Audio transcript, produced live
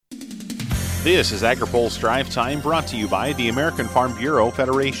This is AgriPulse Drive Time, brought to you by the American Farm Bureau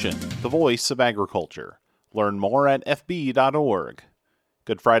Federation, the voice of agriculture. Learn more at fb.org.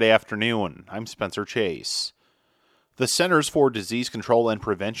 Good Friday afternoon. I'm Spencer Chase. The Centers for Disease Control and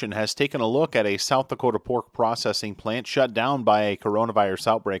Prevention has taken a look at a South Dakota pork processing plant shut down by a coronavirus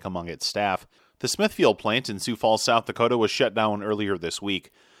outbreak among its staff. The Smithfield plant in Sioux Falls, South Dakota was shut down earlier this week.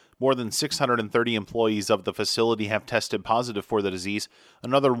 More than 630 employees of the facility have tested positive for the disease.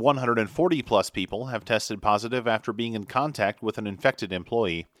 Another 140-plus people have tested positive after being in contact with an infected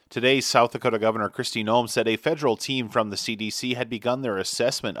employee. Today, South Dakota Governor Kristi Noem said a federal team from the CDC had begun their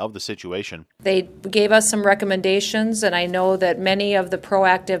assessment of the situation. They gave us some recommendations, and I know that many of the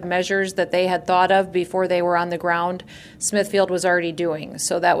proactive measures that they had thought of before they were on the ground, Smithfield was already doing.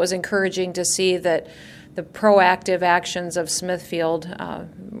 So that was encouraging to see that the proactive actions of Smithfield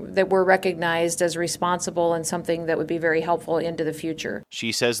that were recognized as responsible and something that would be very helpful into the future.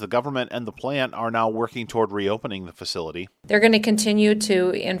 She says the government and the plant are now working toward reopening the facility. They're going to continue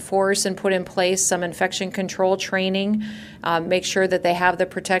to enforce and put in place some infection control training, make sure that they have the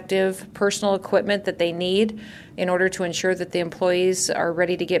protective personal equipment that they need in order to ensure that the employees are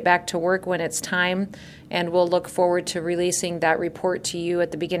ready to get back to work when it's time, and we'll look forward to releasing that report to you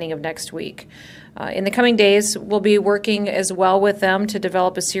at the beginning of next week. In the coming days, we'll be working as well with them to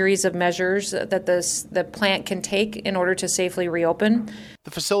develop a series of measures that the plant can take in order to safely reopen.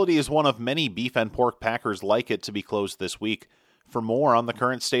 The facility is one of many beef and pork packers like it to be closed this week. For more on the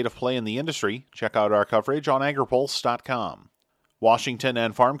current state of play in the industry, check out our coverage on agripulse.com. Washington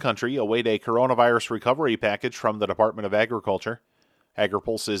and Farm Country await a coronavirus recovery package from the Department of Agriculture.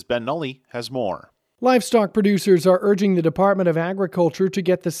 AgriPulse's Ben Nulley has more. Livestock producers are urging the Department of Agriculture to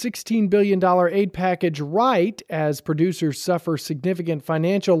get the $16 billion aid package right as producers suffer significant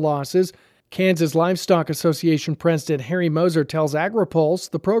financial losses. Kansas Livestock Association President Harry Moser tells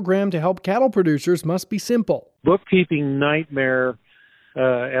AgriPulse the program to help cattle producers must be simple. Bookkeeping nightmare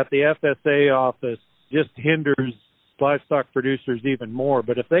at the FSA office just hinders livestock producers even more.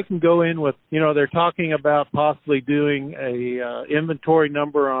 But if they can go in with, they're talking about possibly doing a inventory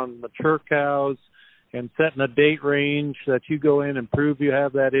number on mature cows and setting a date range that you go in and prove you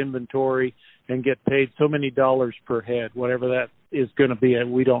have that inventory and get paid so many dollars per head, whatever that is going to be,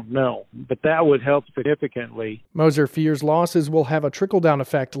 we don't know. But that would help significantly. Moser fears losses will have a trickle-down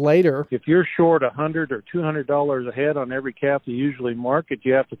effect later. If you're short $100 or $200 a head on every calf you usually market,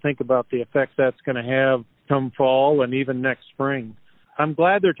 you have to think about the effects that's going to have come fall and even next spring. I'm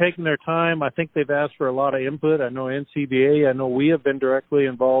glad they're taking their time. I think they've asked for a lot of input. I know NCBA, I know we have been directly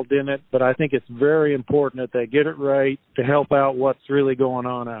involved in it, but I think it's very important that they get it right to help out what's really going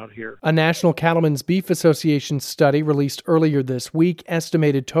on out here. A National Cattlemen's Beef Association study released earlier this week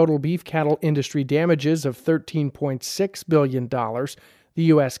estimated total beef cattle industry damages of $13.6 billion. The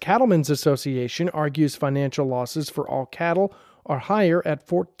U.S. Cattlemen's Association argues financial losses for all cattle are higher at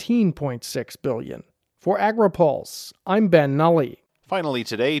 $14.6 billion. For AgriPulse, I'm Ben Nulley. Finally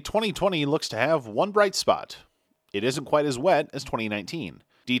today, 2020 looks to have one bright spot. It isn't quite as wet as 2019.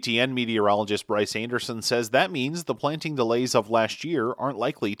 DTN meteorologist Bryce Anderson says that means the planting delays of last year aren't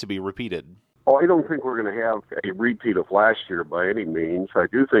likely to be repeated. Oh, I don't think we're going to have a repeat of last year by any means. I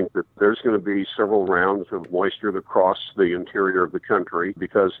do think that there's going to be several rounds of moisture that cross the interior of the country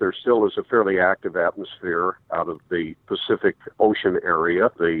because there still is a fairly active atmosphere out of the Pacific Ocean area,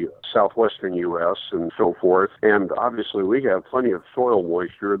 the southwestern U.S., and so forth. And obviously we have plenty of soil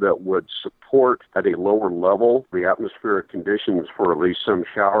moisture that would support at a lower level the atmospheric conditions for at least some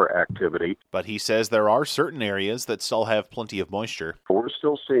shower activity. But he says there are certain areas that still have plenty of moisture. We're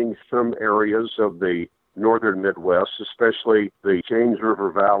still seeing some areas of the northern Midwest, especially the James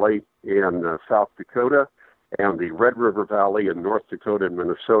River Valley in South Dakota and the Red River Valley in North Dakota and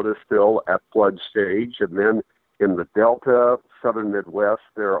Minnesota still at flood stage. And then in the Delta, southern Midwest,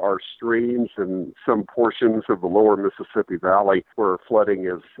 there are streams and some portions of the lower Mississippi Valley where flooding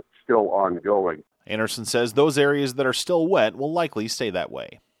is still ongoing. Anderson says those areas that are still wet will likely stay that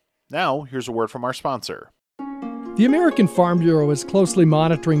way. Now, here's a word from our sponsor. The American Farm Bureau is closely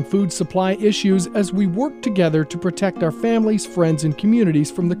monitoring food supply issues as we work together to protect our families, friends, and communities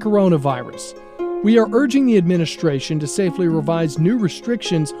from the coronavirus. We are urging the administration to safely revise new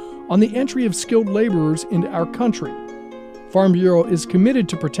restrictions on the entry of skilled laborers into our country. Farm Bureau is committed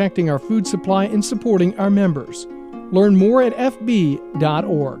to protecting our food supply and supporting our members. Learn more at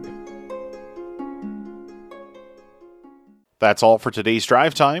fb.org. That's all for today's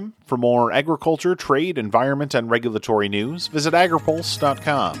Drive Time. For more agriculture, trade, environment, and regulatory news, visit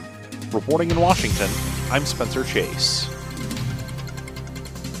agripulse.com. Reporting in Washington, I'm Spencer Chase.